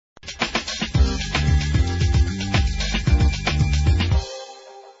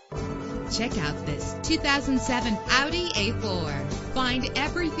Check out this 2007 Audi A4. Find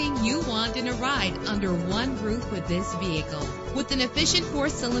everything you want in a ride under one roof with this vehicle. With an efficient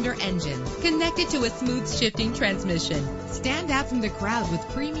 4-cylinder engine connected to a smooth shifting transmission. Stand out from the crowd with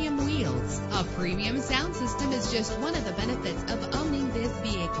premium wheels. A premium sound system is just one of the benefits of owning this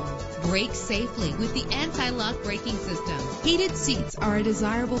vehicle. Brake safely with the anti-lock braking system. Heated seats are a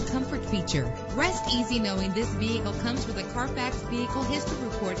desirable comfort feature. Rest easy knowing this vehicle comes with a Carfax Vehicle History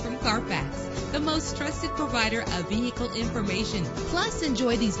Report from Carfax, the most trusted provider of vehicle information. Plus,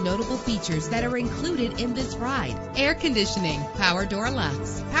 enjoy these notable features that are included in this ride: air conditioning, power door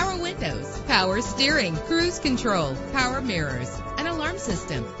locks, power windows, power steering, cruise control, power mirrors, an alarm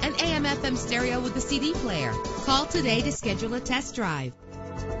system, an AM/FM stereo with a CD player. Call today to schedule a test drive.